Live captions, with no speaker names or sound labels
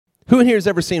Who in here has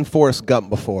ever seen Forrest Gump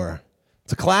before?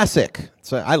 It's a classic.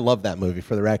 I love that movie,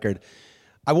 for the record.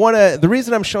 The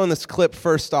reason I'm showing this clip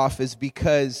first off is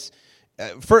because,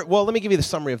 let me give you the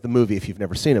summary of the movie if you've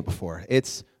never seen it before.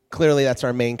 Clearly that's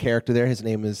our main character there.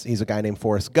 He's a guy named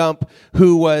Forrest Gump,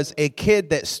 who was a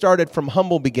kid that started from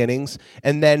humble beginnings,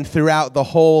 and then throughout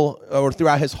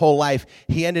his whole life,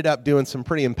 he ended up doing some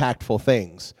pretty impactful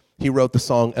things. He wrote the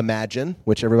song Imagine,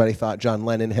 which everybody thought John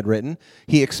Lennon had written.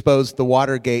 He exposed the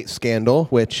Watergate scandal,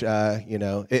 which, if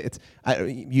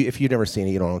you've never seen it,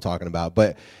 you don't know what I'm talking about.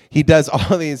 But he does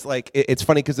all these, it's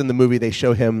funny because in the movie they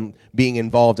show him being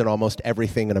involved in almost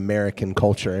everything in American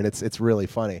culture, and it's really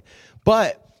funny.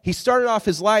 But he started off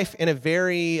his life in a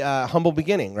very humble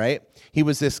beginning, right? He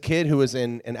was this kid who was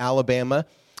in Alabama,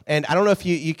 and I don't know if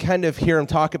you kind of hear him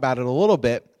talk about it a little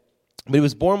bit, but he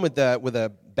was born with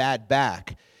a bad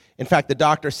back. In fact, the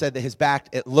doctor said that his back,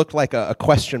 it looked like a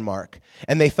question mark.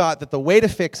 And they thought that the way to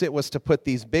fix it was to put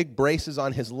these big braces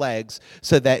on his legs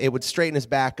so that it would straighten his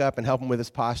back up and help him with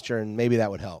his posture, and maybe that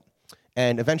would help.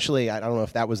 And eventually, I don't know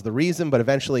if that was the reason, but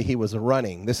eventually he was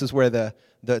running. This is where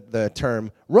the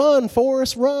term, run,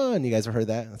 Forrest, run. You guys have heard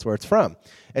that? That's where it's from.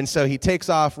 And so he takes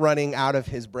off running out of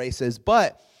his braces.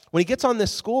 But when he gets on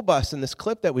this school bus in this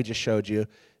clip that we just showed you,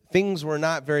 things were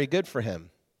not very good for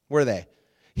him, were they?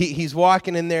 He's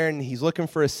walking in there, and he's looking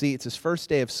for a seat. It's his first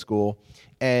day of school,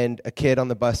 and a kid on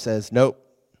the bus says, nope,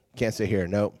 can't sit here,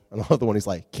 nope. And the other one, he's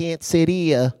like, can't sit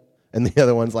here. And the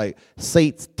other one's like,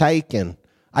 seat's taken.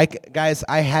 Guys,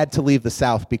 I had to leave the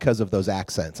South because of those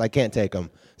accents. I can't take them.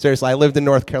 Seriously, I lived in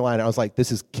North Carolina. I was like, this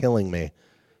is killing me.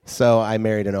 So I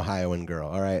married an Ohioan girl,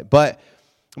 all right? But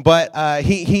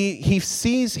he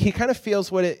kind of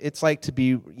feels what it's like to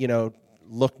be,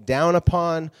 looked down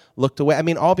upon, looked away. I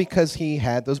mean, all because he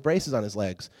had those braces on his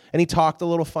legs. And he talked a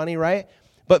little funny, right?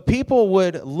 But people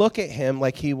would look at him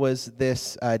like he was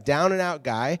this down-and-out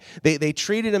guy. They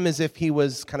treated him as if he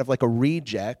was kind of like a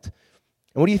reject.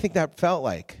 And what do you think that felt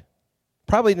like?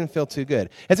 Probably didn't feel too good.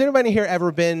 Has anybody here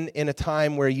ever been in a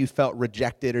time where you felt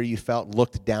rejected or you felt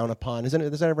looked down upon? Does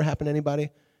that ever happen to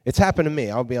anybody? It's happened to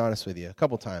me, I'll be honest with you, a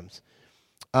couple times.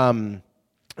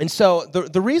 And so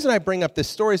the reason I bring up this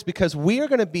story is because we are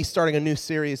going to be starting a new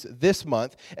series this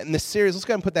month. And this series, let's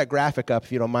go ahead and put that graphic up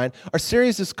if you don't mind. Our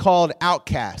series is called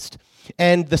Outcast.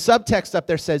 And the subtext up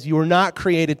there says, you were not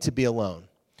created to be alone.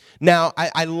 Now, I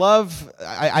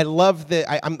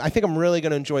think I'm really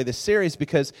going to enjoy this series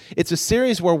because it's a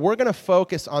series where we're going to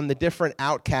focus on the different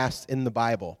outcasts in the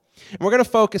Bible. And we're going to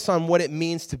focus on what it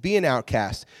means to be an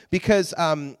outcast because,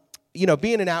 being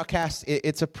an outcast,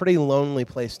 it's a pretty lonely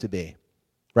place to be.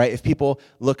 Right? If people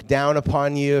look down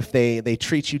upon you, if they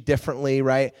treat you differently,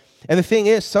 right? And the thing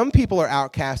is, some people are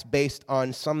outcasts based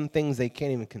on some things they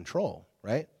can't even control,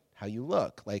 right? How you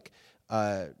look,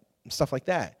 stuff like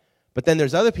that. But then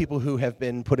there's other people who have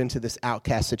been put into this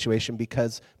outcast situation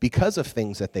because of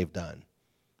things that they've done.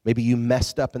 Maybe you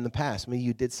messed up in the past. Maybe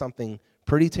you did something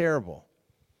pretty terrible,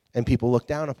 and people look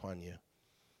down upon you.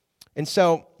 And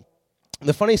so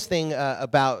the funniest thing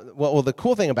the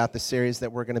cool thing about this series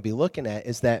that we're going to be looking at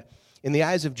is that in the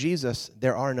eyes of Jesus,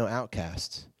 there are no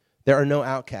outcasts. There are no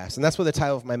outcasts. And that's what the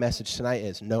title of my message tonight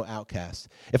is, No Outcasts.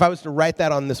 If I was to write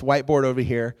that on this whiteboard over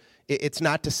here, it's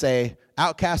not to say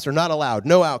outcasts are not allowed,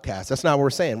 no outcasts. That's not what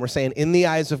we're saying. We're saying in the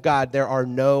eyes of God, there are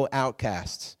no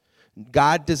outcasts.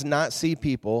 God does not see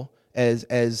people as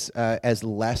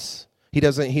less. He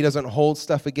doesn't hold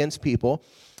stuff against people.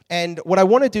 And what I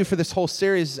want to do for this whole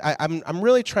series, I'm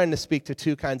really trying to speak to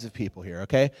two kinds of people here,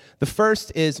 okay? The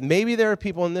first is maybe there are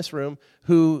people in this room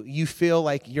who you feel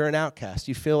like you're an outcast.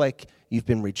 You feel like you've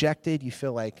been rejected. You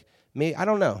feel like, I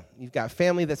don't know, you've got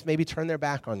family that's maybe turned their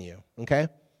back on you, okay?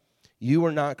 You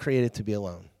were not created to be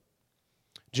alone.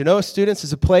 Genoa Students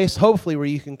is a place, hopefully, where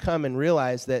you can come and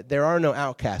realize that there are no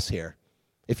outcasts here.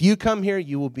 If you come here,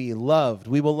 you will be loved.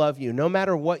 We will love you no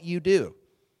matter what you do.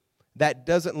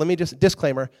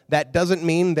 Disclaimer, that doesn't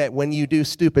mean that when you do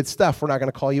stupid stuff, we're not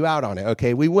going to call you out on it,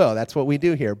 okay? We will. That's what we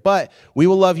do here. But we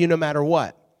will love you no matter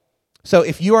what. So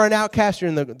if you are an outcast, you're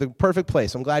in the perfect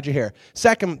place. I'm glad you're here.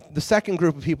 The second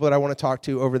group of people that I want to talk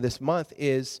to over this month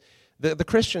is the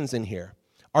Christians in here.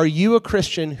 Are you a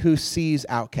Christian who sees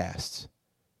outcasts?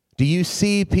 Do you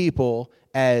see people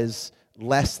as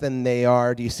less than they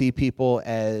are? Do you see people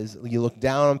as you look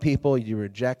down on people? You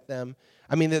reject them?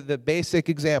 I mean, the basic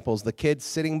examples, the kid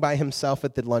sitting by himself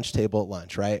at the lunch table at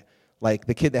lunch, right? Like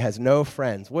the kid that has no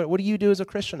friends. What do you do as a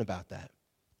Christian about that?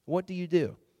 What do you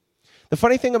do? The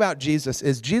funny thing about Jesus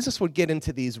is Jesus would get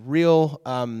into these real,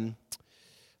 I'm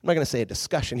not going to say a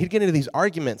discussion. He'd get into these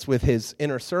arguments with his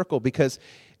inner circle because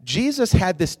Jesus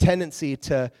had this tendency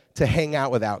to hang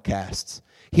out with outcasts.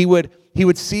 He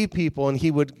would see people, and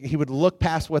he would look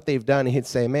past what they've done, and he'd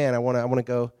say, man, I want to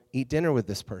go eat dinner with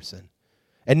this person.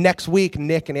 And next week,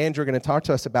 Nick and Andrew are going to talk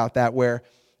to us about that, where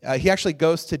he actually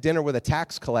goes to dinner with a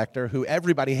tax collector who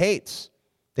everybody hates.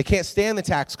 They can't stand the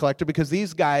tax collector because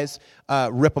these guys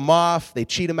rip them off. They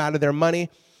cheat them out of their money.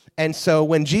 And so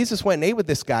when Jesus went and ate with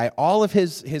this guy, all of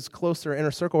his closer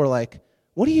inner circle were like,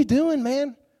 what are you doing,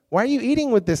 man? Why are you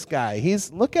eating with this guy?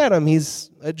 Look at him. He's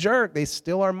a jerk. They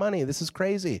steal our money. This is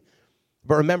crazy.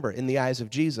 But remember, in the eyes of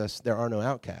Jesus, there are no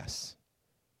outcasts.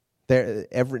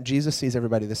 Jesus sees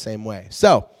everybody the same way.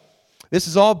 So this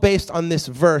is all based on this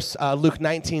verse, Luke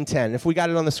 19:10. If we got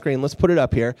it on the screen, let's put it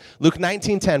up here. Luke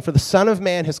 19:10, for the Son of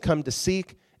Man has come to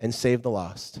seek and save the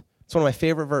lost. It's one of my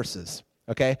favorite verses,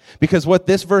 okay? Because what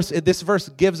this verse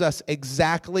gives us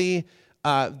exactly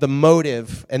the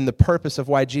motive and the purpose of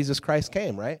why Jesus Christ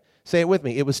came, right? Say it with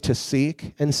me. It was to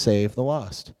seek and save the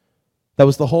lost. That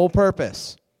was the whole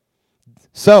purpose.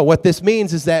 So what this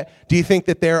means is that, do you think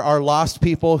that there are lost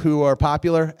people who are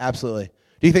popular? Absolutely.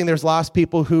 Do you think there's lost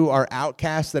people who are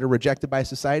outcasts that are rejected by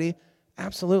society?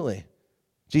 Absolutely.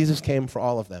 Jesus came for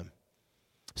all of them.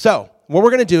 So what we're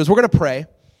going to do is we're going to pray,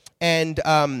 and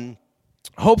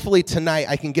hopefully tonight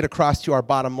I can get across to our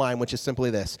bottom line, which is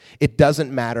simply this. It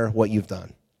doesn't matter what you've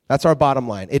done. That's our bottom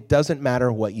line. It doesn't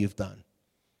matter what you've done.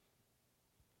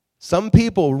 Some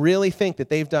people really think that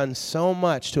they've done so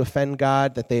much to offend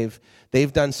God, that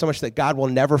they've done so much that God will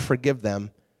never forgive them.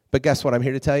 But guess what? I'm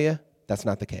here to tell you, that's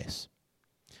not the case.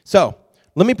 So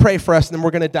let me pray for us, and then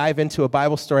we're going to dive into a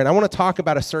Bible story. And I want to talk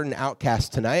about a certain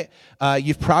outcast tonight.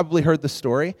 You've probably heard the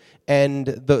story, and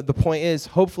the point is,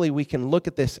 hopefully we can look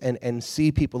at this and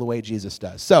see people the way Jesus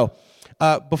does. So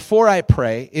before I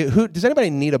pray, does anybody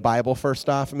need a Bible first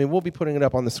off? I mean, we'll be putting it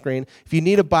up on the screen. If you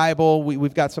need a Bible,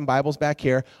 we've got some Bibles back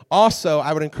here. Also,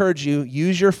 I would encourage you,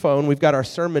 use your phone. We've got our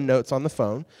sermon notes on the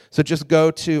phone. So just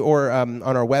go to, or on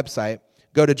our website,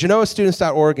 go to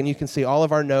genoastudents.org, and you can see all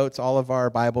of our notes, all of our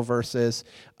Bible verses.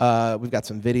 We've got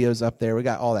some videos up there. We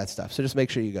got all that stuff. So just make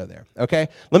sure you go there, okay?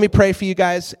 Let me pray for you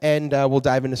guys, and we'll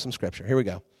dive into some Scripture. Here we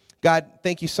go. God,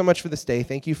 thank you so much for this day.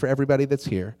 Thank you for everybody that's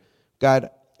here.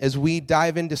 God, as we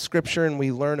dive into Scripture and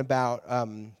we learn about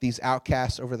these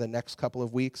outcasts over the next couple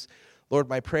of weeks, Lord,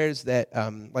 my prayer is that,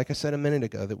 like I said a minute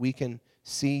ago, that we can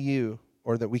see you,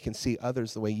 or that we can see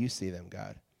others the way you see them,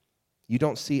 God. You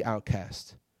don't see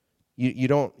outcasts. You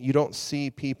don't see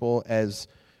people as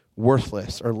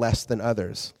worthless or less than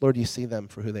others. Lord, you see them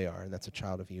for who they are, and that's a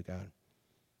child of you, God.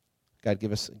 God,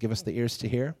 give us the ears to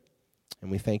hear,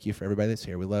 and we thank you for everybody that's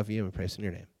here. We love you, and we praise in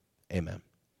your name. Amen.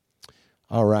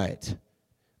 All right.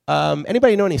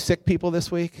 Anybody know any sick people this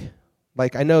week?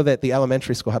 Like, I know that the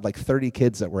elementary school had like 30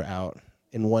 kids that were out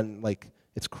in one, like,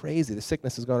 it's crazy. The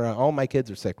sickness is going around. All my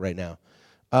kids are sick right now.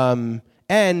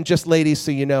 And just ladies, so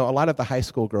you know, a lot of the high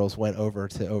school girls went over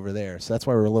there. So that's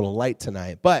why we're a little light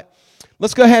tonight. But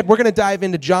let's go ahead. We're going to dive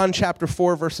into John chapter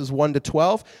 4, verses 1 to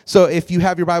 12. So if you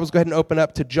have your Bibles, go ahead and open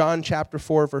up to John chapter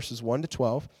 4, verses 1 to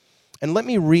 12. And let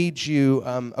me read you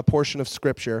a portion of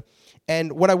Scripture.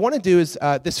 And what I want to do is,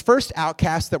 this first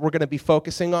outcast that we're going to be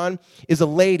focusing on is a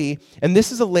lady. And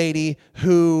this is a lady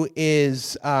who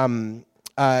is...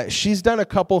 she's done a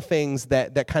couple things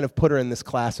that kind of put her in this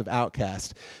class of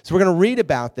outcast. So we're going to read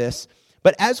about this.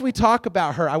 But as we talk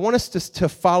about her, I want us to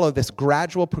follow this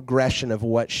gradual progression of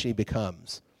what she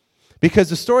becomes. Because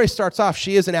the story starts off,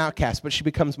 she is an outcast, but she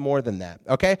becomes more than that.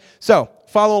 Okay? So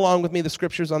follow along with me. The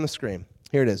Scripture's on the screen.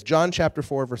 Here it is. John chapter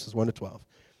 4, verses 1 to 12.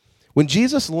 When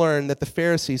Jesus learned that the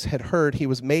Pharisees had heard he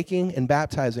was making and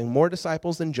baptizing more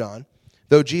disciples than John,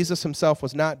 though Jesus himself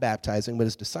was not baptizing, but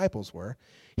his disciples were,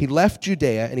 he left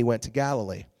Judea and he went to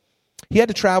Galilee. He had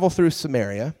to travel through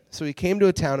Samaria, so he came to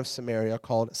a town of Samaria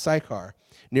called Sychar,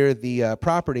 near the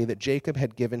property that Jacob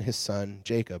had given his son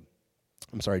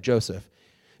Joseph.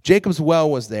 Jacob's well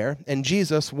was there, and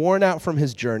Jesus, worn out from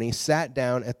his journey, sat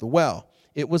down at the well.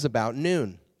 It was about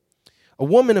noon. A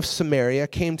woman of Samaria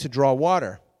came to draw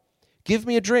water. "Give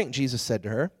me a drink," Jesus said to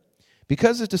her,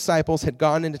 because his disciples had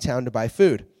gone into town to buy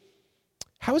food.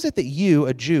 "How is it that you,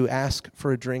 a Jew, ask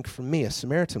for a drink from me, a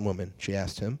Samaritan woman?" she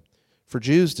asked him. For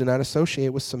Jews do not associate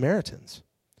with Samaritans.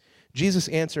 Jesus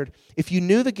answered, "If you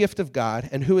knew the gift of God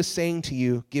and who is saying to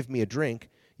you, 'Give me a drink,'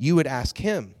 you would ask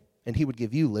him, and he would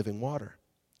give you living water."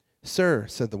 "Sir,"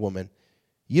 said the woman,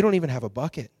 "you don't even have a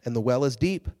bucket, and the well is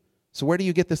deep. So where do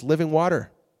you get this living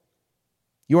water?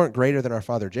 You aren't greater than our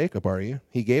father Jacob, are you?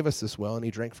 He gave us this well, and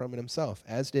he drank from it himself,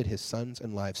 as did his sons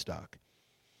and livestock."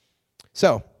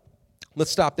 So, Let's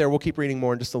stop there. We'll keep reading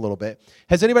more in just a little bit.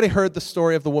 Has anybody heard the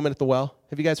story of the woman at the well?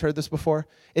 Have you guys heard this before?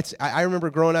 I remember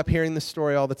growing up hearing this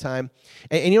story all the time.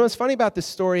 And you know what's funny about this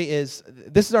story is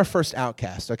this is our first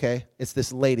outcast, okay? It's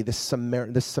this lady, this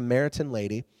Samaritan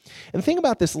lady. And the thing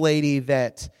about this lady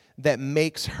that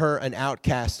makes her an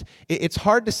outcast, it's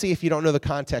hard to see if you don't know the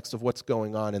context of what's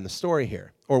going on in the story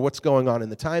here or what's going on in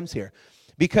the times here.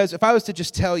 Because if I was to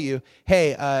just tell you,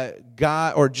 hey,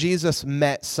 God or Jesus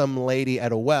met some lady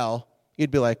at a well, you'd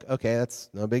be like, okay, that's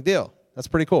no big deal. That's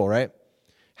pretty cool, right?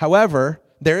 However,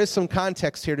 there is some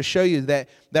context here to show you that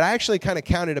I actually kind of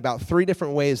counted about 3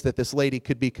 different ways that this lady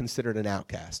could be considered an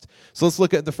outcast. So let's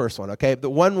look at the first one, okay? The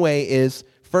one way is,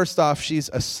 first off, she's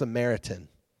a Samaritan.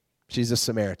 She's a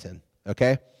Samaritan,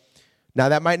 okay? Now,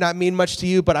 that might not mean much to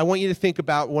you, but I want you to think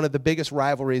about one of the biggest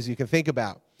rivalries you can think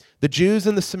about. The Jews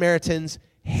and the Samaritans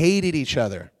hated each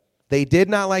other. They did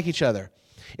not like each other.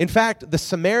 In fact, the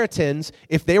Samaritans,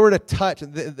 if they were to touch,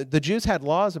 the Jews had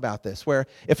laws about this, where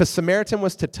if a Samaritan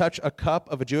was to touch a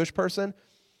cup of a Jewish person,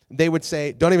 they would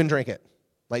say, don't even drink it.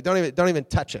 Like, don't even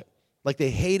touch it. Like, they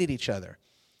hated each other.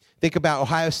 Think about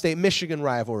Ohio State-Michigan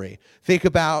rivalry. Think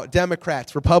about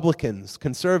Democrats, Republicans,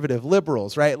 conservative,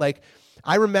 liberals, right? Like,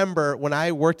 I remember when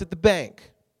I worked at the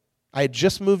bank, I had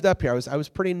just moved up here. I was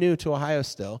pretty new to Ohio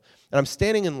still, and I'm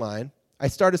standing in line. I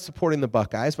started supporting the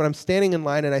Buckeyes, but I'm standing in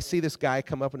line, and I see this guy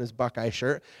come up in his Buckeye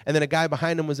shirt, and then a guy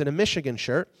behind him was in a Michigan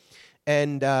shirt,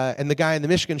 and the guy in the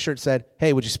Michigan shirt said,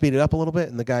 hey, would you speed it up a little bit?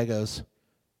 And the guy goes,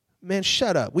 man,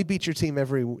 shut up. We beat your team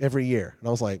every year. And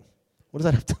I was like, what does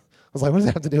that have to what does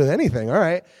that have to do with anything? All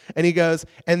right. And he goes,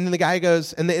 and then the guy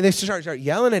goes, and they start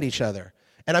yelling at each other.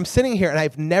 And I'm sitting here, and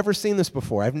I've never seen this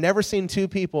before. I've never seen 2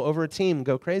 people over a team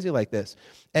go crazy like this.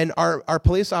 And our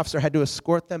police officer had to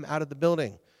escort them out of the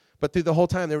building. But through the whole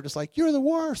time, they were just like, you're the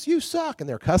worst, you suck. And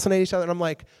they're cussing at each other. And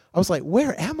I was like,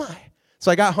 where am I? So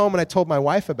I got home, and I told my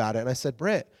wife about it. And I said,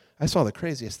 Britt, I saw the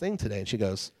craziest thing today. And she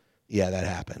goes, yeah, that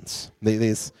happens.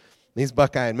 These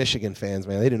Buckeye and Michigan fans,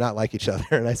 man, they do not like each other.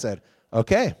 And I said,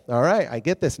 okay, all right, I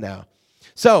get this now.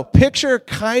 So picture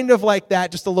kind of like that,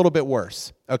 just a little bit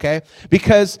worse, okay?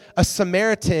 Because a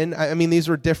Samaritan, I mean, these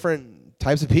were different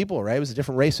types of people, right? It was a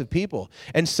different race of people.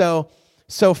 And so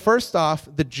first off,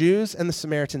 the Jews and the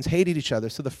Samaritans hated each other.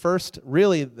 So the first,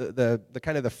 really, the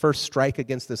kind of the first strike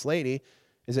against this lady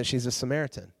is that she's a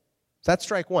Samaritan. So that's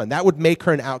strike 1. That would make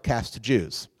her an outcast to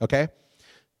Jews, okay?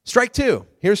 Strike 2.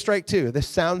 Here's strike 2. This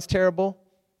sounds terrible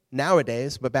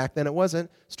nowadays, but back then it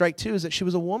wasn't. Strike 2 is that she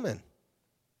was a woman,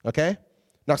 okay?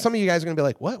 Now, some of you guys are going to be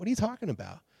like, what? What are you talking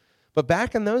about? But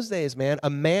back in those days, man, a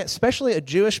man, especially a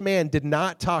Jewish man, did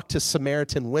not talk to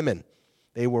Samaritan women.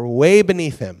 They were way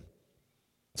beneath him.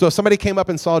 So if somebody came up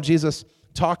and saw Jesus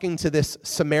talking to this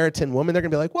Samaritan woman, they're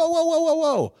going to be like, whoa, whoa, whoa, whoa,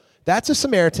 whoa. That's a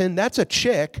Samaritan. That's a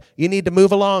chick. You need to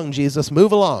move along, Jesus.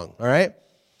 Move along, all right?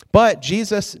 But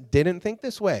Jesus didn't think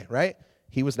this way, right?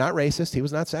 He was not racist. He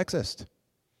was not sexist.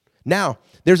 Now,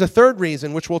 there's a third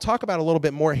reason, which we'll talk about a little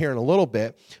bit more here in a little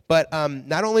bit, but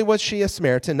not only was she a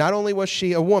Samaritan, not only was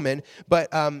she a woman,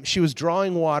 but she was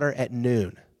drawing water at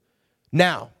noon.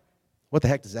 Now, what the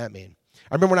heck does that mean?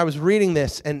 I remember when I was reading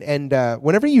this, and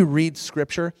whenever you read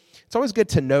Scripture, it's always good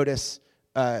to notice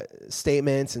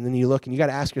statements, and then you look, and you got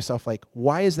to ask yourself, like,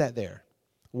 why is that there?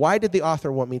 Why did the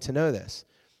author want me to know this?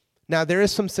 Now, there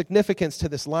is some significance to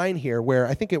this line here where,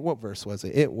 what verse was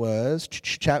it? It was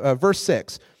verse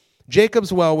 6.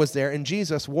 Jacob's well was there, and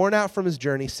Jesus, worn out from his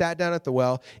journey, sat down at the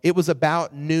well. It was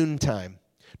about noontime.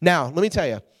 Now, let me tell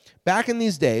you, back in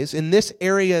these days, in this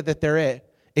area that they're at,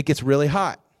 it gets really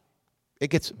hot. It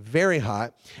gets very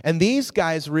hot. And these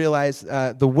guys realized,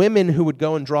 the women who would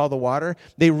go and draw the water,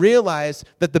 they realized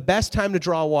that the best time to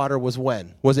draw water was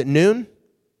when? Was it noon?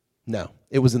 No,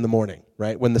 it was in the morning,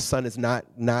 right? When the sun is not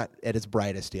at its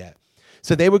brightest yet.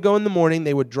 So they would go in the morning,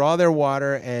 they would draw their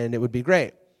water, and it would be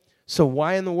great. So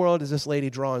why in the world is this lady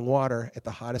drawing water at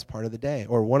the hottest part of the day,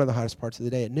 or one of the hottest parts of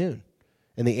the day at noon?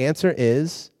 And the answer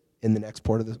is in the next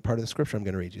part of the scripture I'm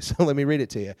going to read you. So let me read it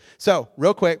to you. So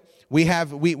real quick,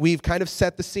 we've kind of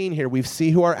set the scene here. We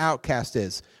see who our outcast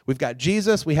is. We've got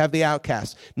Jesus. We have the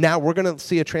outcast. Now we're going to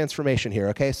see a transformation here.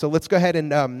 Okay, so let's go ahead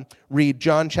and read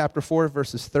John chapter 4,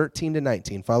 verses 13 to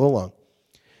 19. Follow along.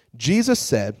 Jesus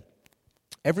said,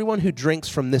 "Everyone who drinks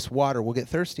from this water will get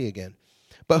thirsty again.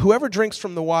 But whoever drinks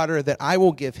from the water that I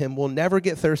will give him will never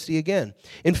get thirsty again.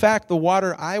 In fact, the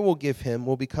water I will give him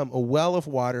will become a well of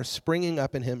water springing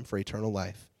up in him for eternal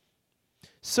life."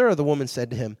 "Sir," the woman said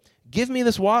to him, "give me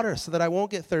this water so that I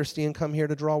won't get thirsty and come here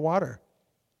to draw water."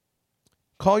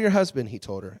 "Call your husband," he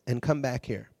told her, "and come back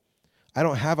here." "I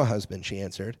don't have a husband," she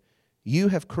answered. You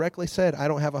have correctly said, I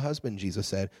don't have a husband, Jesus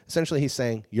said. Essentially, he's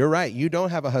saying, you're right, you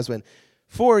don't have a husband.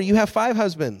 4, you have 5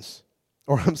 husbands.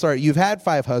 Or, I'm sorry, you've had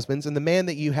 5 husbands, and the man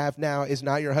that you have now is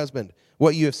not your husband.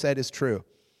 What you have said is true.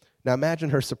 Now imagine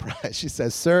her surprise. She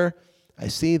says, sir, I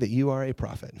see that you are a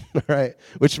prophet, right?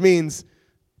 Which means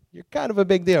you're kind of a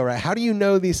big deal, right? How do you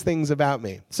know these things about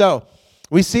me? So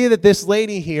we see that this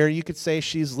lady here, you could say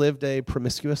she's lived a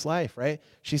promiscuous life, right?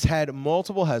 She's had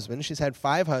multiple husbands. She's had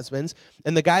 5 husbands,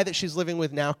 and the guy that she's living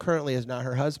with now currently is not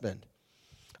her husband.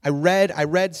 I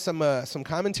read some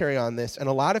commentary on this, and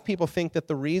a lot of people think that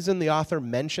the reason the author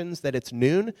mentions that it's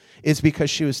noon is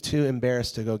because she was too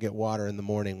embarrassed to go get water in the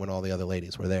morning when all the other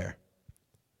ladies were there.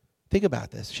 Think about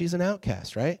this. She's an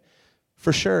outcast, right?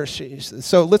 For sure.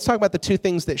 So let's talk about the 2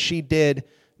 things that she did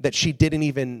that she didn't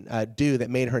even do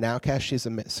that made her an outcast. She's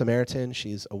a Samaritan.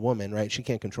 She's a woman, right? She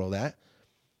can't control that.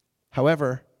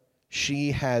 However,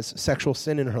 she has sexual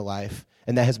sin in her life,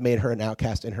 and that has made her an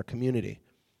outcast in her community.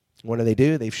 What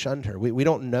do? They've shunned her. We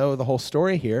don't know the whole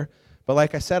story here, but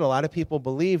like I said, a lot of people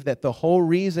believe that the whole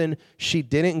reason she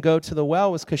didn't go to the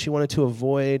well was because she wanted to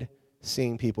avoid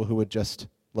seeing people who would just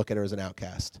look at her as an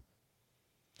outcast.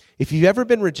 If you've ever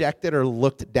been rejected or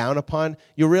looked down upon,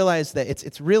 you'll realize that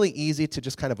it's really easy to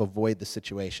just kind of avoid the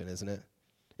situation, isn't it?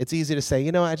 It's easy to say,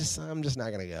 I'm just not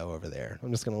going to go over there. I'm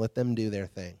just going to let them do their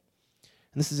thing.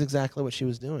 And this is exactly what she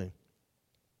was doing.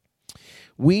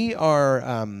 We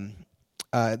are...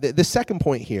 The second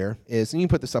point here is, and you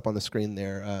can put this up on the screen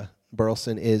there,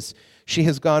 Burleson, is she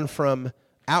has gone from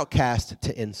outcast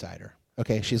to insider.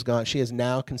 Okay, she is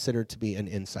now considered to be an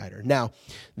insider. Now,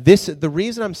 the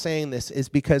reason I'm saying this is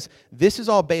because this is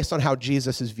all based on how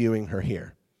Jesus is viewing her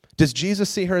here. Does Jesus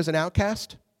see her as an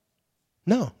outcast?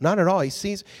 No, not at all.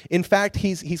 In fact,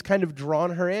 he's kind of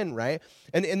drawn her in, right?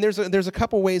 And there's a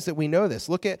couple ways that we know this.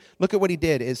 Look at what he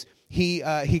did. Is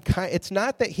it's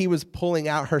not that he was pulling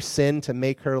out her sin to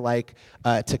make her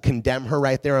to condemn her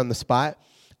right there on the spot.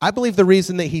 I believe the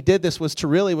reason that he did this was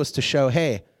to show,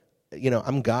 hey,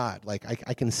 I'm God.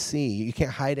 I can see. You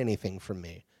can't hide anything from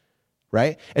me.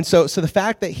 Right? And so the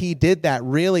fact that he did that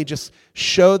really just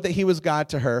showed that he was God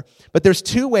to her. But there's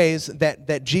 2 ways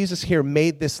that Jesus here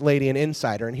made this lady an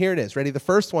insider. And here it is. Ready? The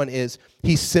first one is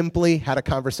he simply had a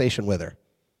conversation with her.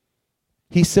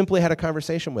 He simply had a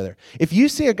conversation with her. If you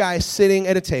see a guy sitting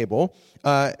at a table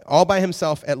all by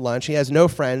himself at lunch, he has no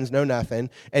friends, no nothing,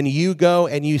 and you go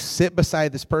and you sit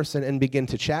beside this person and begin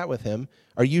to chat with him,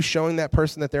 are you showing that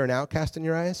person that they're an outcast in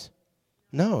your eyes?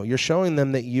 No, you're showing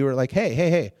them that you are like,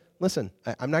 hey, listen,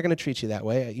 I'm not going to treat you that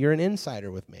way. You're an insider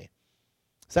with me.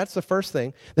 So that's the first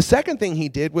thing. The second thing he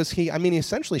did was he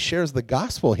essentially shares the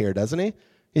gospel here, doesn't he?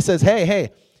 He says,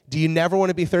 hey, do you never want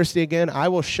to be thirsty again? I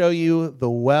will show you the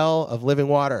well of living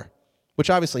water, which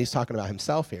obviously he's talking about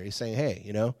himself here. He's saying,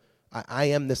 hey, I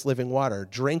am this living water.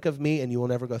 Drink of me and you will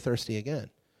never go thirsty again.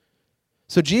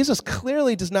 So Jesus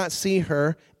clearly does not see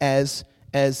her as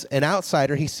an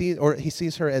outsider. He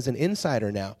sees her as an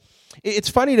insider now. It's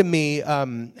funny to me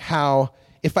how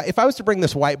if I was to bring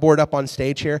this whiteboard up on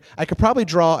stage here, I could probably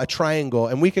draw a triangle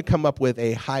and we could come up with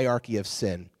a hierarchy of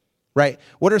sin, right?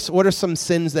 What are some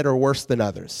sins that are worse than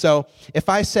others? So if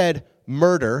I said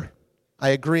murder, I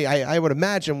agree. I would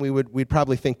imagine we'd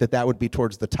probably think that would be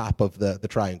towards the top of the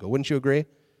triangle. Wouldn't you agree?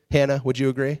 Hannah, would you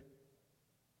agree?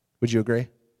 Would you agree?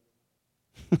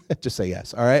 Just say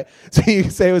yes, all right? So you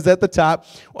say it was at the top.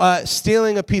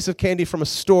 Stealing a piece of candy from a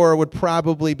store would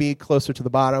probably be closer to the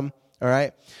bottom, all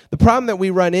right? The problem that we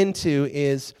run into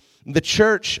is the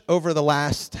church over the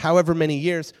last however many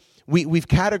years, we've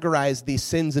categorized these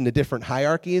sins into different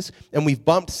hierarchies, and we've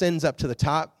bumped sins up to the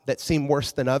top that seem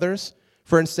worse than others.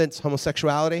 For instance,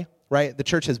 homosexuality, right? The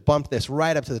church has bumped this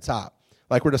right up to the top.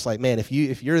 Like we're just like, man, if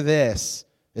you're this,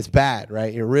 it's bad,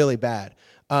 right? You're really bad.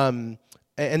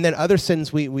 And then other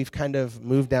sins we've kind of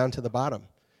moved down to the bottom.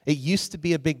 It used to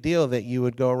be a big deal that you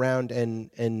would go around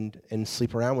and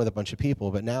sleep around with a bunch of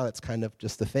people, but now it's kind of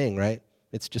just the thing, right?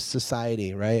 It's just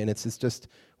society, right? And it's just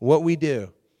what we do.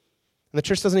 And the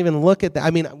church doesn't even look at that. I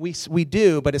mean, we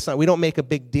do, but it's not. We don't make a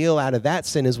big deal out of that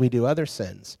sin as we do other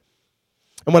sins.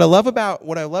 And what I love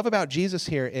about Jesus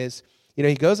here is,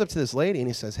 he goes up to this lady and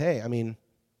he says, "Hey, I mean,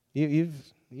 you've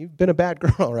been a bad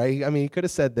girl, right? I mean, he could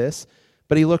have said this,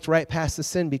 but he looked right past the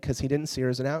sin because he didn't see her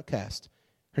as an outcast.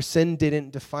 Her sin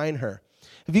didn't define her."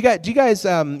 You guys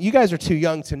are too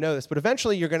young to know this, but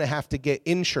eventually you're going to have to get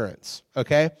insurance,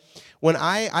 okay? When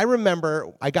I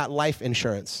remember I got life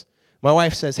insurance. My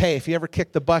wife says, "Hey, if you ever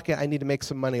kick the bucket, I need to make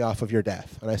some money off of your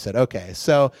death." And I said, okay.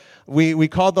 So we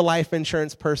called the life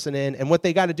insurance person in, and what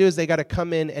they got to do is they got to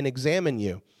come in and examine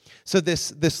you. So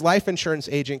this life insurance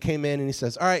agent came in, and he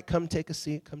says, "All right, come take a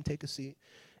seat, come take a seat."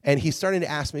 And he's starting to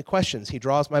ask me questions. He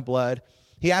draws my blood.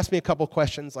 He asked me a couple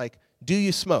questions like, do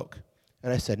you smoke?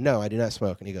 And I said, no, I do not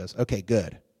smoke. And he goes, okay,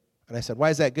 good. And I said, why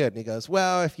is that good? And he goes,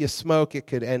 well, if you smoke, it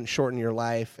could shorten your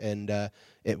life, and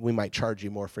we might charge you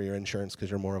more for your insurance because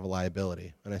you're more of a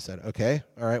liability. And I said, okay,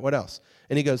 all right, what else?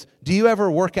 And he goes, do you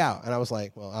ever work out? And I was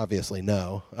like, well, obviously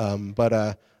no,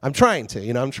 but I'm trying to.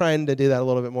 I'm trying to do that a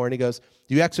little bit more. And he goes,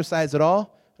 do you exercise at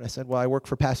all? And I said, well, I work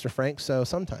for Pastor Frank, so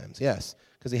sometimes, yes,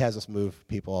 because he has us move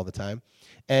people all the time.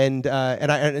 And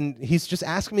he's just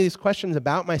asking me these questions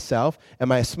about myself.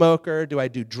 Am I a smoker? Do I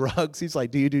do drugs? He's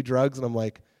like, do you do drugs? And I'm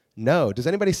like, no. Does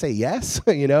anybody say yes?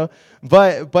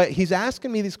 But he's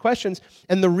asking me these questions,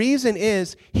 and the reason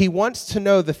is he wants to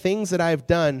know the things that I've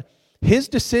done. His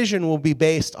decision will be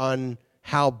based on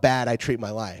how bad I treat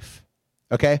my life,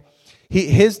 okay?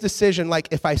 His decision, like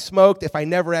if I smoked, if I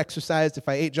never exercised, if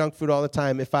I ate junk food all the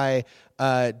time, if I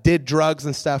did drugs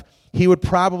and stuff, he would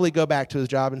probably go back to his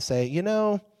job and say,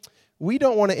 we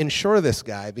don't want to insure this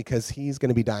guy because he's going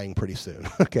to be dying pretty soon,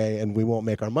 okay? And we won't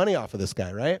make our money off of this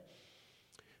guy, right?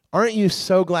 Aren't you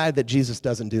so glad that Jesus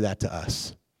doesn't do that to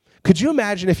us? Could you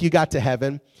imagine if you got to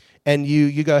heaven and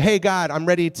you go, hey, God, I'm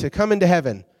ready to come into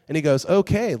heaven. And he goes,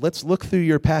 okay, let's look through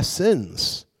your past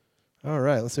sins. All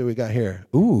right, let's see what we got here.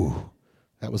 Ooh,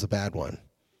 that was a bad one.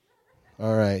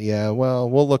 All right, yeah, well,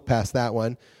 we'll look past that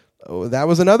one. Oh, that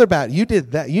was another bad. You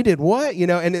did that. You did what?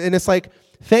 And it's like,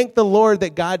 thank the Lord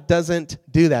that God doesn't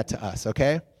do that to us,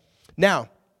 okay? Now,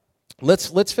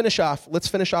 let's finish off. Let's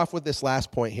finish off with this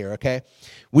last point here, okay?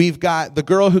 We've got the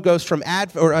girl who goes from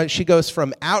she goes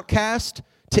from outcast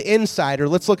to insider.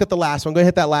 Let's look at the last one. Go ahead and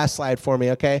hit that last slide for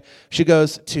me, okay? She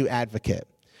goes to advocate.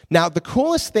 Now, the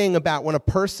coolest thing about when a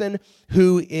person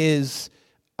who is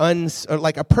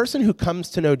like a person who comes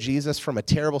to know Jesus from a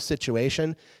terrible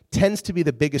situation tends to be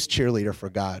the biggest cheerleader for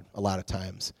God a lot of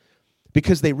times,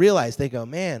 because they realize, they go,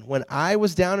 man, when I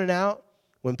was down and out,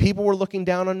 when people were looking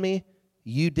down on me,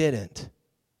 you didn't.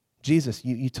 Jesus,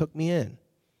 you took me in.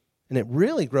 And it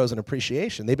really grows an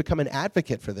appreciation. They become an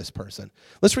advocate for this person.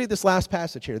 Let's read this last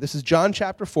passage here. This is John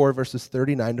chapter 4, verses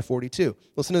 39 to 42.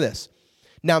 Listen to this.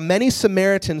 Now, many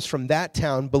Samaritans from that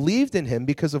town believed in him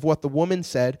because of what the woman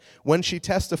said when she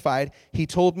testified, he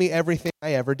told me everything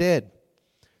I ever did.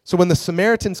 So when the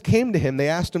Samaritans came to him, they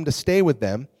asked him to stay with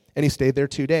them, and he stayed there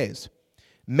 2 days.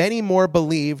 Many more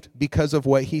believed because of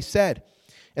what he said.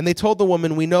 And they told the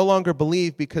woman, we no longer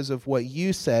believe because of what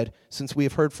you said, since we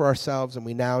have heard for ourselves, and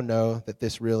we now know that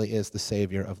this really is the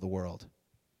Savior of the world.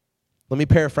 Let me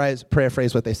paraphrase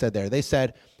what they said there. They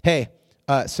said, hey,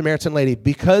 Samaritan lady,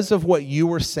 because of what you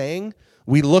were saying,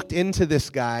 we looked into this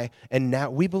guy, and now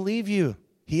we believe you.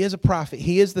 He is a prophet.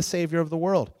 He is the Savior of the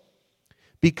world.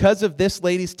 Because of this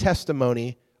lady's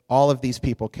testimony, all of these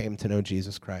people came to know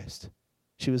Jesus Christ.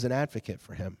 She was an advocate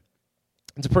for him.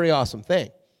 It's a pretty awesome thing.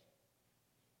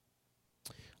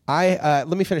 Let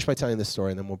me finish by telling this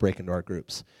story, and then we'll break into our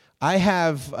groups. I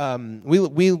have, we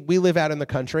live out in the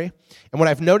country, and what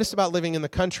I've noticed about living in the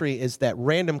country is that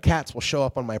random cats will show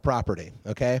up on my property,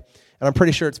 okay? And I'm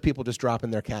pretty sure it's people just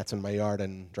dropping their cats in my yard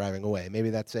and driving away. Maybe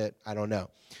that's it. I don't know.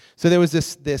 So there was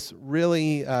this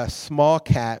really small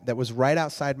cat that was right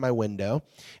outside my window,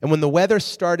 and when the weather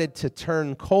started to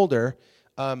turn colder,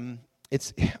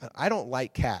 I don't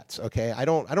like cats, okay? I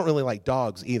don't really like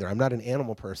dogs either. I'm not an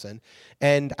animal person.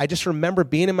 And I just remember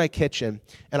being in my kitchen,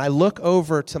 and I look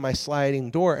over to my sliding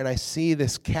door, and I see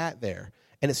this cat there,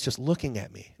 and it's just looking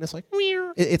at me. And it's like,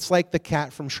 meow. It's like the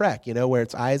cat from Shrek, where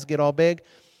its eyes get all big.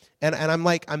 And I'm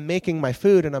like, I'm making my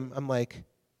food, and I'm like,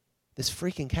 this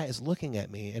freaking cat is looking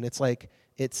at me, and it's like,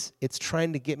 it's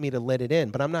trying to get me to let it in,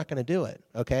 but I'm not going to do it,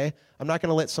 okay? I'm not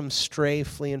going to let some stray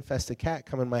flea-infested cat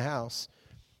come in my house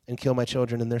and kill my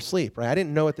children in their sleep, right? I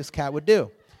didn't know what this cat would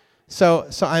do. So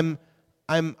I'm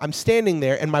standing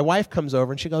there, and my wife comes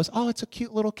over, and she goes, oh, it's a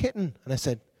cute little kitten. And I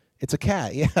said, it's a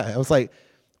cat, yeah. I was like,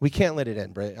 we can't let it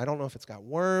in, Britt. I don't know if it's got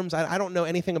worms. I don't know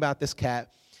anything about this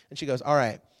cat. And she goes, all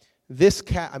right, this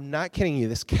cat, I'm not kidding you,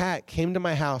 this cat came to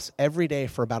my house every day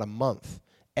for about a month,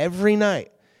 every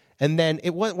night. And then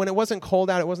when it wasn't cold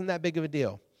out, it wasn't that big of a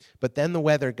deal. But then the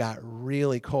weather got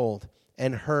really cold,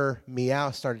 and her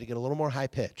meow started to get a little more high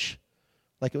pitch.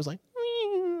 Like it was like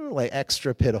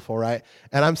extra pitiful, right?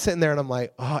 And I'm sitting there and I'm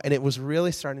like, oh, and it was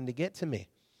really starting to get to me.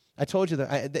 I told you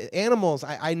that the animals,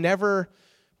 I never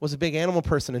was a big animal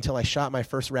person until I shot my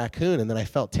first raccoon, and then I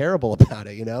felt terrible about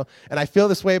it, And I feel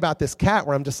this way about this cat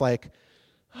where I'm just like,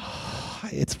 oh,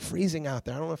 it's freezing out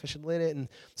there. I don't know if I should let it. And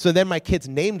so then my kids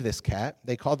named this cat.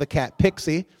 They called the cat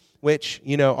Pixie. which,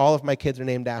 all of my kids are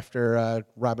named after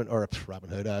Robin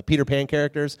Hood, Peter Pan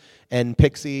characters, and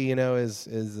Pixie,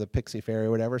 is a Pixie fairy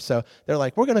or whatever. So they're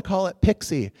like, we're going to call it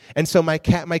Pixie. And so my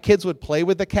kids would play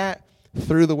with the cat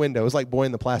through the window. It was like Boy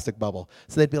in the Plastic Bubble.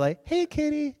 So they'd be like, hey,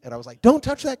 kitty. And I was like, don't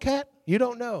touch that cat. You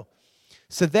don't know.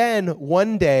 So then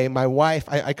one day, my wife,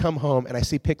 I come home and I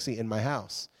see Pixie in my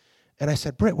house. And I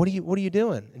said, Britt, what are you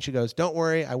doing? And she goes, don't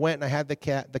worry. I went and I had the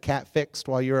cat fixed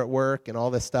while you were at work and all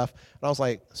this stuff. And I was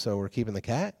like, so we're keeping the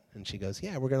cat? And she goes,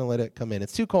 yeah, we're going to let it come in.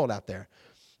 It's too cold out there.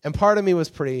 And part of me was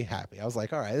pretty happy. I was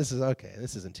like, all right, this is okay.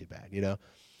 This isn't too bad,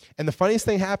 And the funniest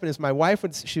thing happened is my wife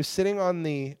she was sitting on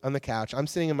the couch. I'm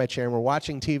sitting in my chair and we're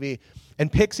watching TV.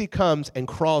 And Pixie comes and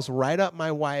crawls right up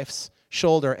my wife's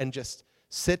shoulder and just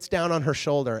sits down on her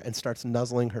shoulder and starts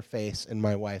nuzzling her face in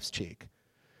my wife's cheek.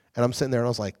 And I'm sitting there and I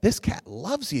was like, this cat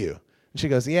loves you. And she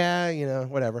goes, yeah,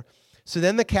 whatever. So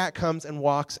then the cat comes and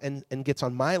walks and gets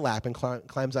on my lap and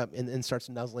climbs up and starts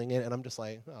nuzzling it. And I'm just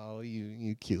like, oh,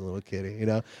 you cute little kitty,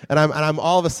 And I'm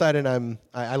all of a sudden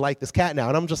I like this cat now.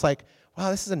 And I'm just like,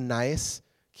 wow, this is a nice,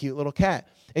 cute little cat.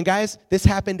 And guys, this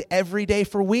happened every day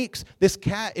for weeks. This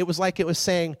cat, it was like it was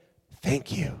saying,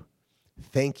 thank you.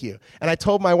 Thank you. And I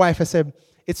told my wife, I said,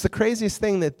 it's the craziest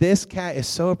thing that this cat is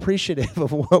so appreciative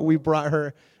of what we brought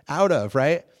her out of,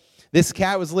 right? This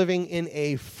cat was living in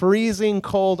a freezing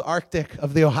cold Arctic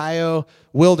of the Ohio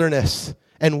wilderness.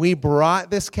 And we brought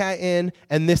this cat in,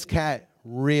 and this cat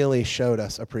really showed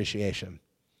us appreciation.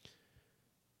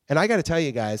 And I got to tell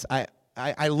you guys,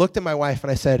 I looked at my wife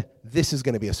and I said, this is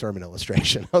going to be a sermon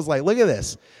illustration. I was like, look at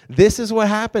this. This is what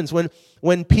happens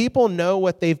when people know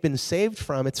what they've been saved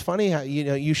from. It's funny how,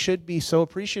 you should be so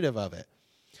appreciative of it.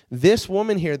 This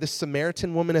woman here, this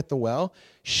Samaritan woman at the well,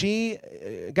 she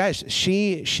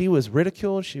was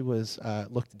ridiculed. She was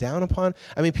looked down upon.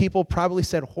 I mean, people probably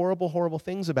said horrible, horrible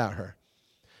things about her.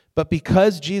 But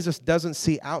because Jesus doesn't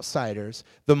see outsiders,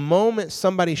 the moment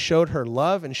somebody showed her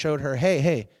love and showed her,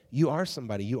 hey, you are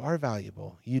somebody. You are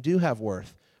valuable. You do have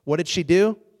worth. What did she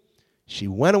do? She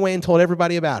went away and told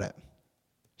everybody about it.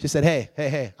 She said,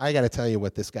 hey, I got to tell you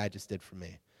what this guy just did for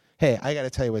me. Hey, I got to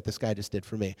tell you what this guy just did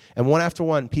for me. And one after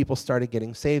one, people started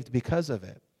getting saved because of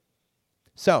it.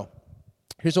 So,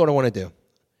 here's what I want to do.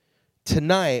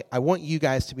 Tonight, I want you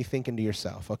guys to be thinking to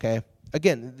yourself, okay?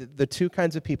 Again, the two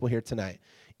kinds of people here tonight.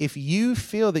 If you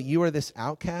feel that you are this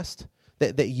outcast,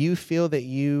 that you feel that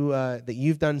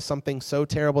you've done something so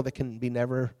terrible that can be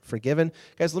never forgiven,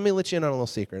 guys, let me let you in on a little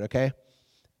secret, okay?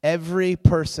 Every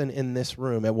person in this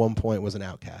room at one point was an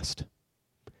outcast.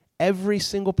 Every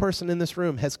single person in this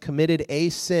room has committed a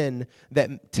sin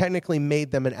that technically made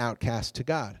them an outcast to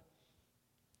God.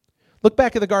 Look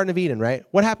back at the Garden of Eden, right?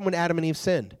 What happened when Adam and Eve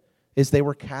sinned? Is they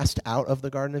were cast out of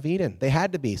the Garden of Eden. They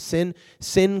had to be. Sin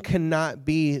cannot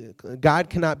be, God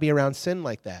cannot be around sin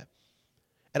like that.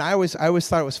 And I always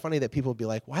thought it was funny that people would be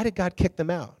like, why did God kick them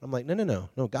out? I'm like,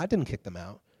 no, God didn't kick them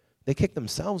out. They kicked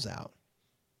themselves out.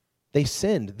 They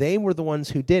sinned. They were the ones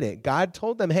who did it. God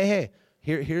told them, hey,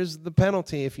 here's the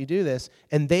penalty if you do this.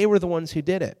 And they were the ones who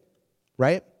did it,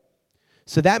 right?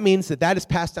 So that means that is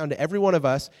passed down to every one of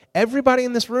us. Everybody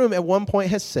in this room at one point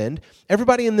has sinned.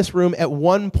 Everybody in this room at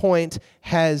one point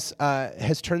has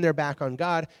turned their back on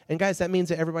God. And guys, that means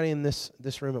that everybody in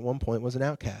this room at one point was an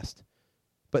outcast.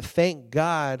 But thank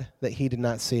God that he did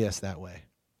not see us that way.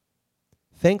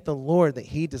 Thank the Lord that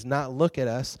he does not look at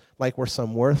us like we're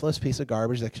some worthless piece of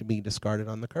garbage that should be discarded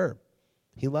on the curb.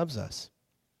 He loves us.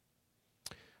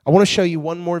 I want to show you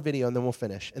one more video and then we'll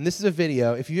finish. And this is a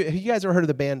video. Have you guys ever heard of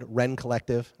the band Wren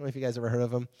Collective? I don't know if you guys ever heard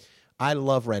of them. I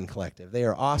love Wren Collective. They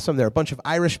are awesome. They're a bunch of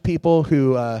Irish people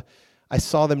who I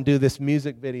saw them do this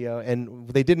music video, and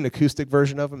they did an acoustic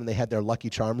version of them, and they had their Lucky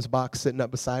Charms box sitting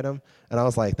up beside them. And I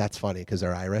was like, that's funny because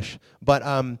they're Irish.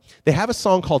 But they have a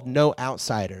song called No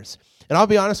Outsiders. And I'll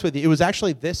be honest with you, it was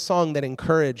actually this song that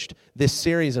encouraged this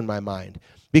series in my mind.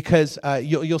 Because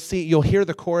you'll hear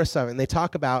the chorus of it, and they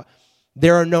talk about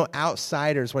there are no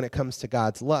outsiders when it comes to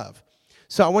God's love.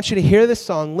 So I want you to hear this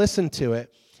song, listen to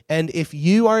it, and if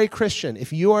you are a Christian,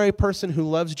 if you are a person who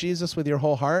loves Jesus with your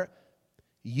whole heart,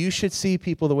 you should see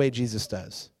people the way Jesus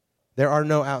does. There are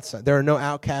no outsiders. There are no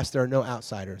outcasts. There are no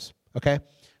outsiders. Okay?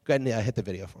 Go ahead and hit the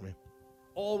video for me.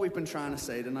 All we've been trying to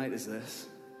say tonight is this.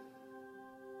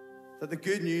 That the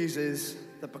good news is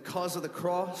that because of the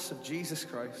cross of Jesus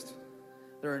Christ,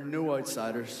 there are no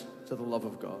outsiders to the love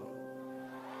of God.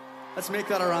 Let's make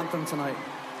that our anthem tonight.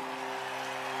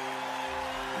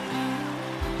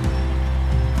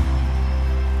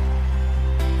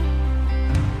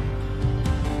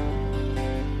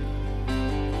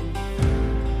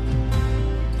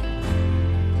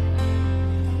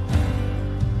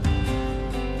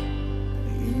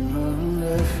 You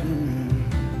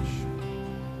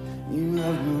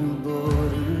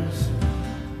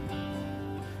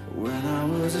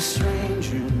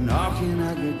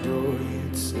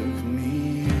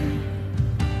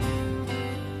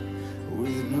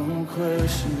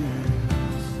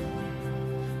conditions,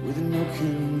 with no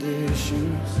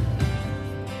conditions.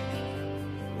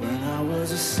 When I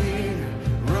was a sinner,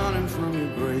 running from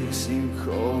your grace, you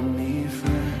called me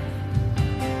friend.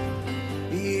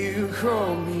 You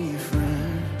called me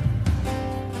friend.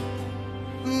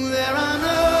 There are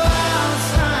no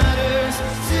outsiders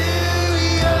to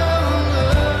your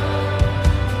love.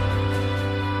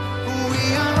 We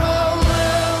are all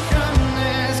welcome,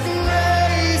 there's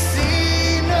grace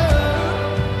enough.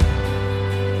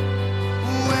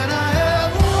 When I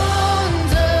have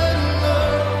wandered,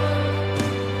 Lord,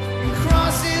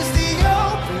 crosses the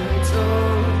open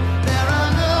door. There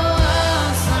are no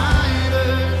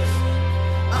outsiders.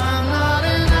 I'm not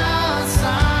an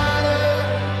outsider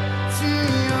to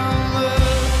your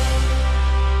love.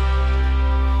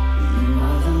 You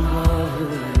are the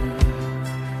water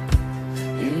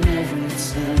in every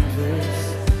tempest.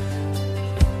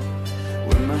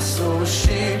 When my soul was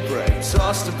shipwrecked,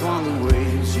 tossed upon the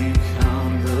waves, you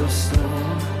calm the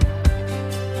storm.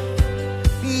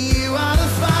 You are the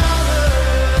Father,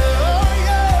 oh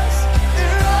yes,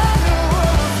 there are no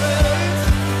others.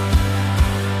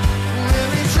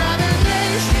 Every tribe and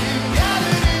nation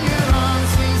gathered in your arms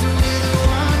sings with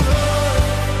one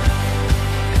voice.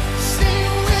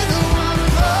 Sing with one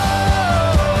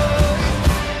voice.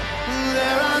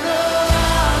 There are no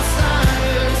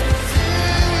outsiders to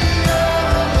your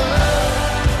love.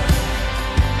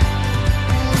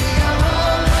 We are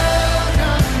all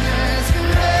welcome, there's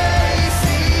grace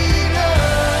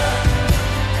enough.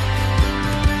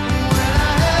 When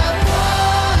I have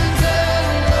wandered,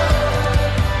 Lord,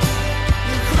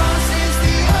 the cross is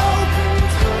the open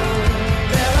door.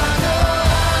 There are no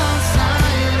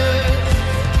outsiders.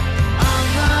 I'm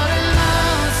not an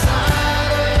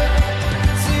outsider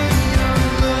to your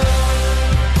love.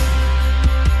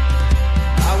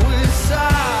 I was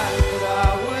tired,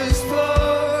 I was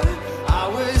poor, I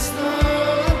was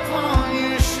thrown upon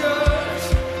your shores.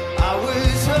 I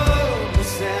was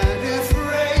hopeless and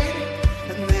afraid,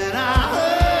 and then I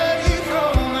heard you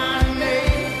call my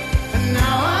name. And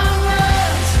now I'm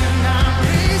resting, I'm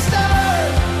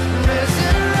restored,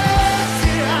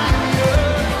 resurrected, I'm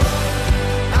yours.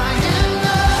 I am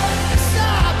loved as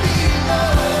I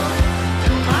belong,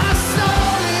 and my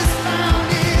soul has found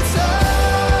its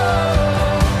home.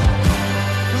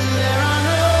 There are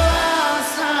no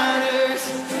outsiders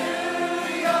to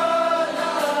your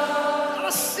love. Not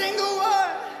a single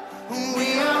one. We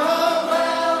are all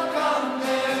welcome.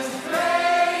 There's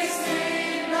grace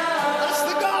enough. That's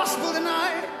the gospel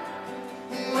tonight.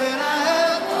 When I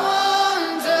have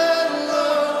wandered,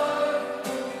 Lord,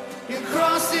 your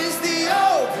cross is the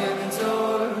open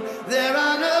door. There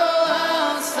are no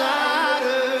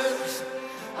outsiders.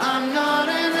 I'm not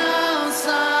an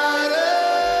outsider.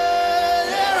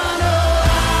 There are no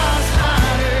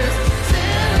outsiders to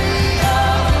your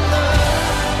love.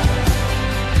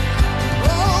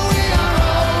 Oh, we are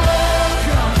all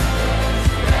welcome.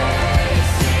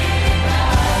 Grace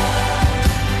enough.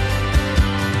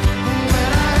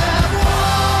 When I have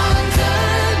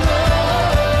wandered,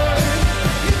 Lord,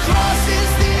 your cross is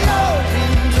the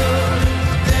open door.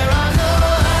 There are no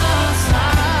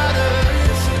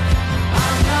outsiders.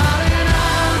 I'm not an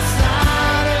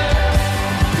outsider.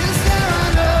 'Cause there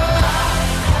are no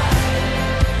outsiders.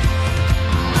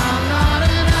 I'm not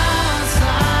an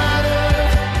outsider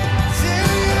to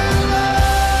your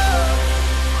love.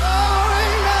 Oh,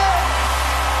 amen.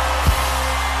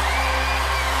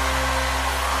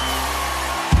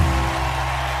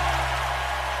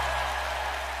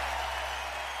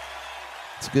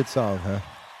 It's a good song, huh?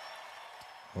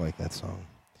 I like that song.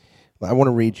 I want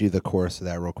to read you the chorus of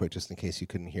that real quick, just in case you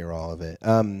couldn't hear all of it.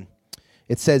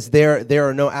 It says, there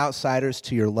are no outsiders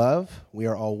to your love. We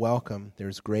are all welcome.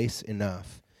 There's grace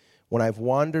enough. When I've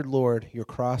wandered, Lord, your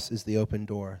cross is the open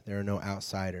door. There are no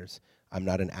outsiders. I'm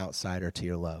not an outsider to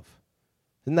your love.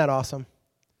 Isn't that awesome?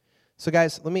 So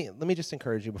guys, let me just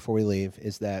encourage you before we leave,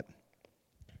 is that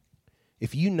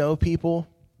if you know people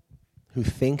who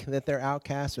think that they're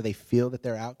outcasts or they feel that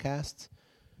they're outcasts,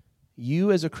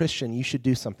 you as a Christian, you should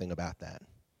do something about that.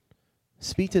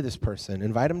 Speak to this person.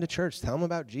 Invite them to church. Tell them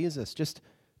about Jesus. Just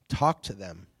talk to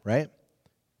them, right?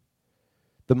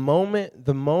 The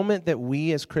moment that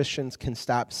we as Christians can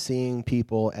stop seeing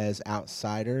people as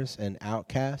outsiders and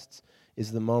outcasts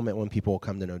is the moment when people will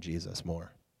come to know Jesus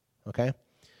more, okay?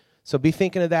 So be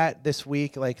thinking of that this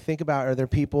week. Like, think about, are there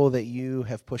people that you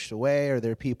have pushed away? Are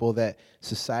there people that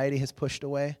society has pushed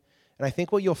away? And I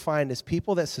think what you'll find is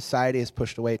people that society has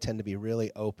pushed away tend to be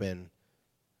really open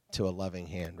to a loving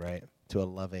hand, right? To a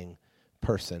loving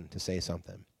person to say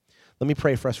something. Let me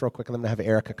pray for us real quick, and I'm going to have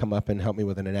Erica come up and help me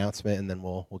with an announcement, and then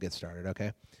we'll get started,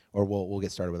 okay? Or we'll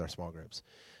get started with our small groups.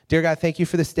 Dear God, thank you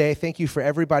for this day. Thank you for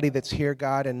everybody that's here,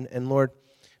 God. And Lord,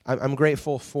 I'm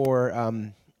grateful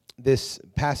for this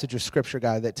passage of Scripture,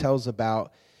 God, that tells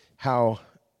about how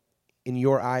in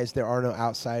your eyes there are no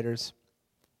outsiders.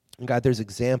 And God, there's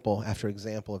example after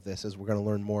example of this as we're going to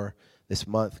learn more this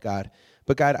month, God.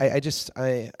 But God,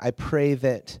 I pray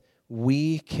that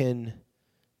we can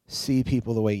see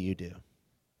people the way you do.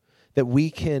 That we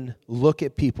can look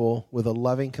at people with a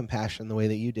loving compassion the way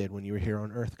that you did when you were here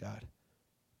on earth, God.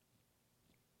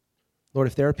 Lord,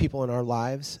 if there are people in our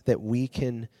lives that we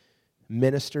can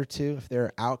minister to, if there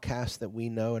are outcasts that we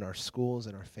know in our schools,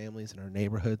 in our families, in our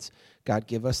neighborhoods, God,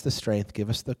 give us the strength, give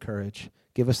us the courage,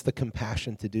 give us the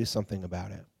compassion to do something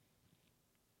about it.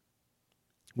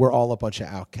 We're all a bunch of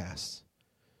outcasts.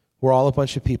 We're all a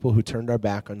bunch of people who turned our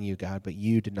back on you, God, but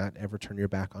you did not ever turn your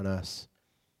back on us.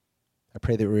 I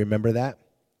pray that we remember that.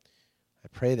 I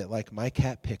pray that like my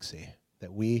cat Pixie,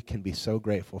 that we can be so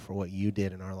grateful for what you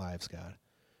did in our lives, God.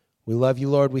 We love you,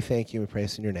 Lord. We thank you. We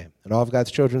praise in your name. And all of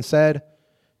God's children said,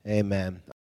 amen.